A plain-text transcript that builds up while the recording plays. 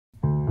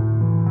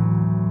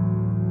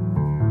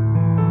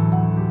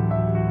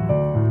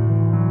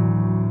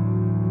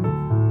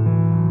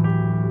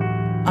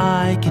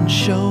I can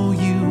show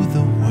you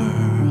the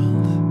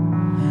world,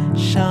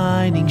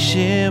 shining,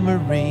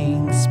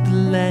 shimmering,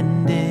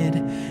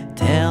 splendid.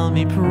 Tell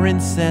me,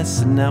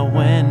 princess, now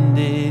when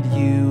did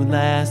you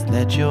last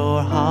let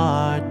your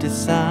heart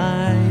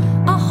decide?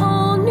 A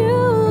whole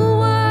new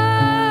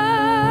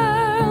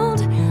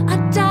world, a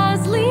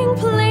dazzling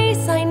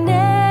place I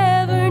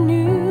never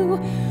knew.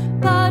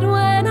 But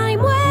when I'm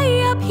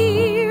way up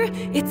here,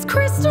 it's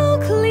crystal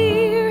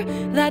clear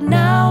that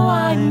now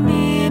I'm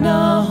in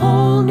a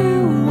whole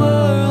new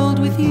world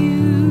with you.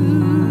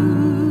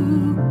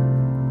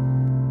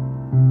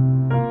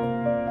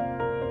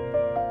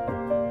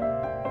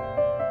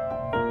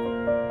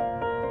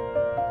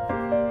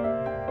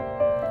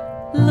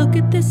 Look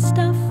at this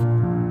stuff,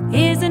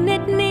 isn't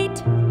it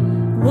neat?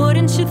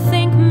 Wouldn't you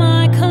think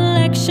my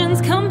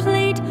collection's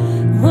complete?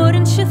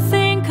 Wouldn't you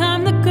think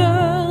I'm the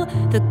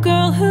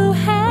girl who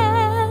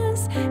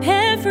has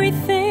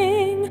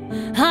everything?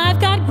 I've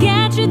got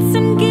gadgets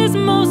and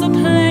gizmos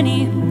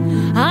aplenty.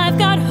 I've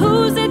got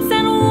who's its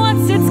and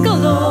what's its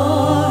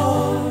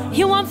galore.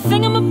 You want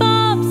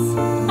thingamabobs?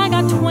 I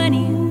got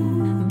 20.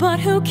 But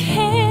who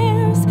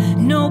cares?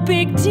 No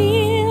big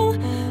deal.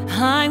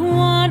 I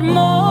want more.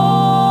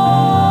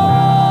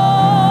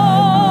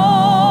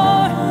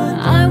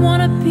 I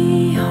wanna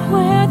be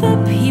where the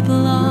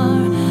people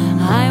are.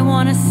 I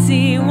wanna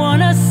see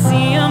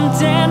them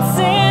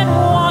dancing,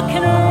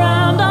 walking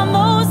around on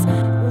those,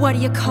 what do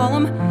you call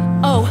them?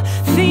 Oh,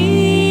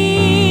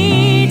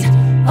 feet.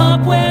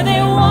 Up where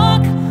they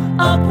walk,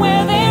 up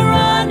where they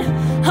run,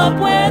 up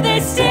where they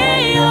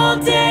stay all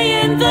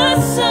day in the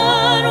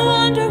sun,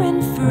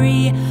 wandering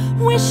free.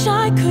 Wish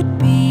I could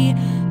be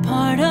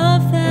part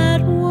of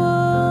that world.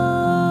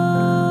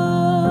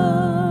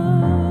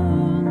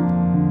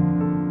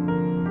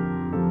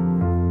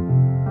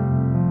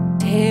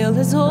 Tale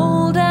as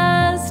old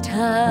as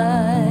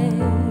time,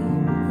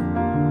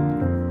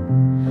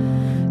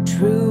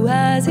 true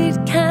as it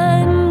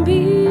can be.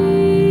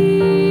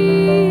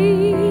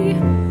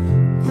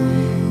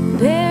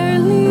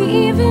 Barely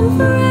even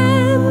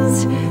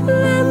friends,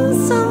 then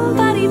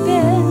somebody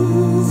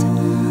bends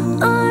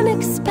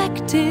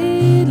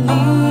unexpectedly.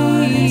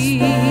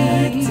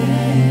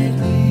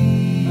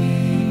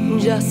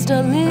 Just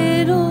a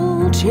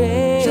little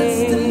change.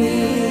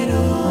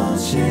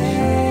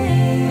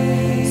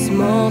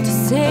 Small to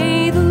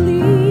say the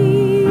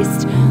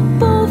least,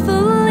 both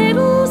a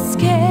little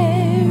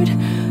scared,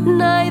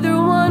 neither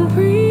one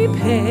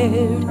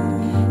prepared.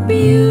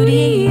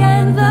 Beauty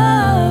and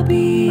the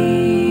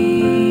Beast.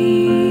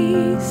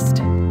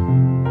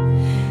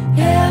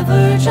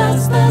 Ever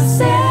just the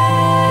same.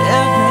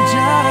 Ever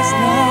just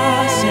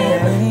the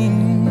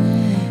same.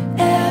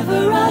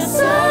 Ever a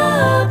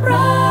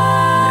surprise.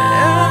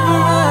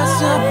 Ever a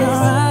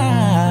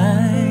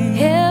surprise.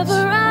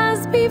 Ever as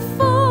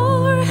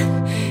before.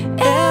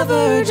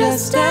 Ever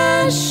just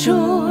as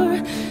sure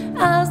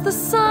as the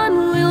sun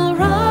will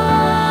rise.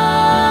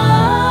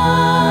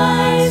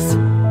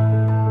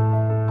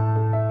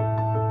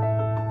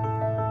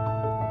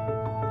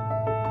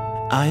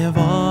 I have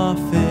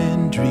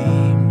often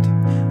dreamed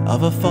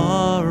of a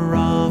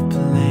far-off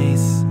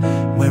place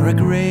where a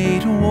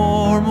great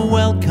warm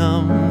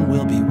welcome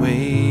will be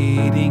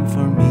waiting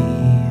for me,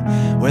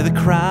 where the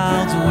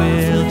crowds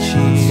will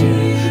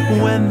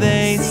cheer when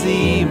they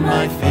see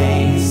my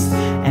face,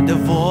 and a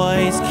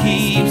voice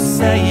keeps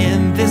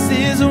saying, this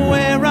is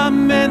where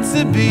I'm meant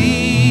to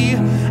be.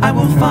 I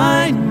will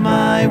find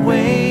my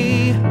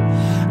way.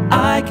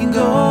 I can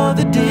go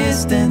the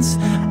distance.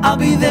 I'll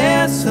be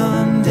there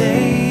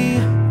someday.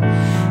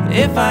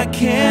 If I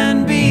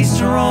can be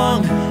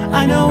strong,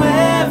 I know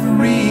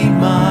every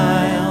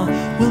mile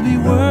will be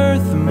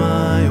worth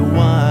my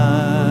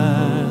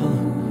while.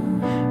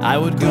 I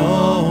would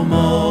go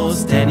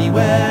most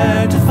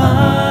anywhere to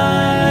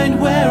find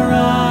where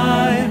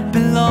I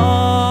belong.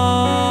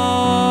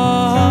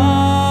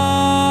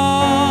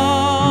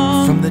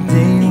 From the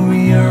day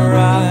we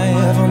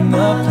arrive on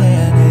the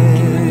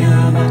planet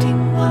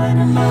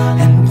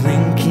and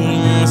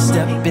blinking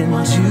step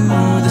into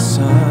the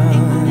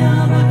sun,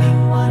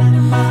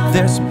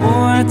 there's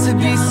more to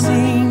be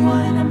seen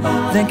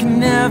than can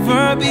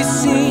never be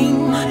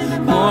seen,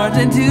 more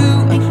to do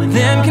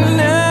than can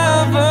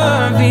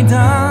never be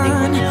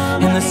done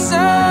in the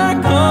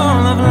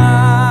circle of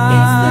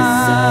life.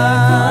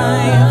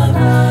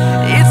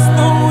 It's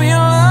the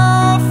wheel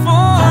of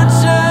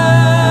fortune.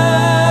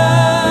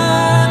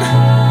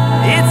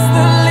 It's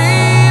the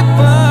leap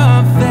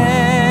of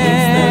faith.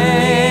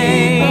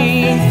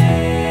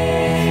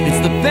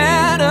 It's the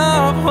bed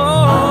of hope.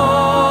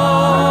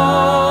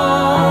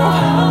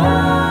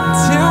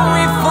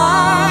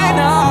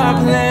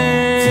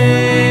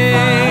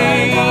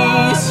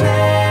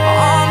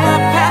 On the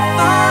path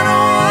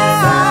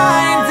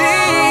unwinding.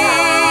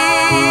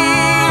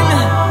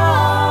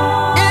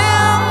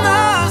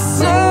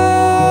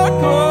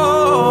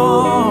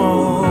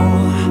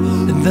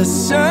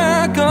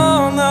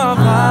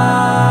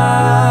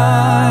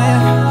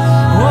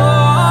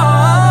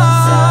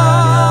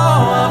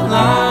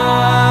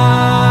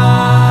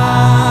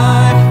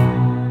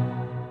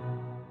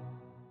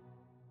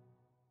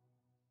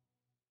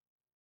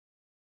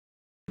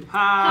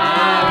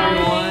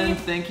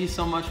 thank you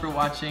so much for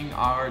watching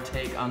our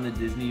take on the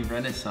Disney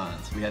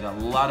Renaissance. We had a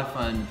lot of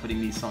fun putting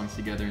these songs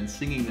together and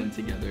singing them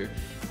together.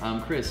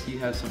 Chris, you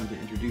have someone to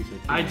introduce it.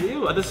 I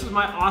do. This is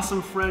my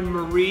awesome friend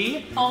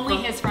Marie. Only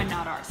his friend,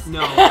 not ours.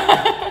 No,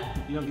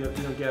 you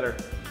don't get her.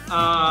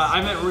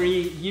 I met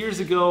Marie years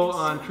ago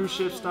on cruise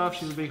ship stuff.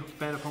 She's a big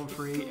fan of Home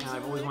Free, and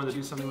I've always wanted to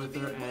do something with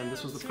her, and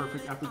this was the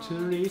perfect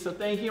opportunity. So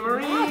thank you,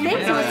 Marie. Oh,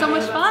 thanks. It was so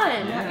much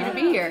fun. Happy to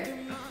be here.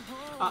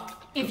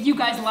 If you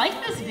guys like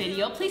this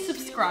video, please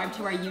subscribe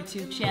to our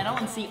YouTube channel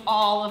and see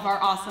all of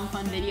our awesome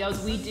fun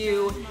videos. We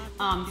do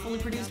fully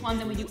produced ones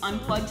and we do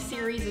unplugged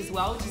series as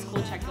well, which is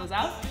cool. Check those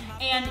out.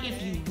 And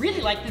if you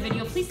really like the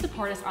video, please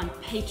support us on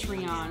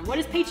Patreon. What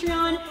is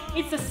Patreon?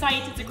 It's a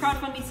site, it's a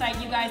crowdfunding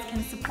site. You guys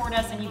can support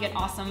us and you get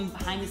awesome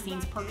behind the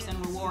scenes perks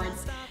and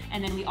rewards.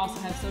 And then we also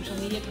have social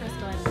media. Chris,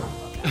 go ahead and talk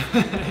about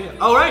that.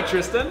 All right,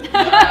 Tristan.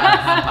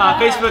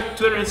 Facebook,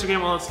 Twitter,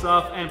 Instagram, all that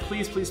stuff. And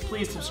please, please,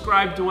 please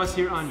subscribe to us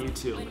here on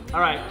YouTube.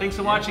 All right, thanks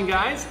for watching,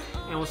 guys,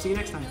 and we'll see you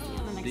next time. See you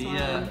on the next See one.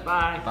 ya.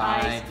 Bye.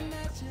 Bye.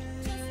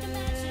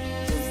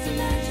 Just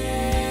imagine.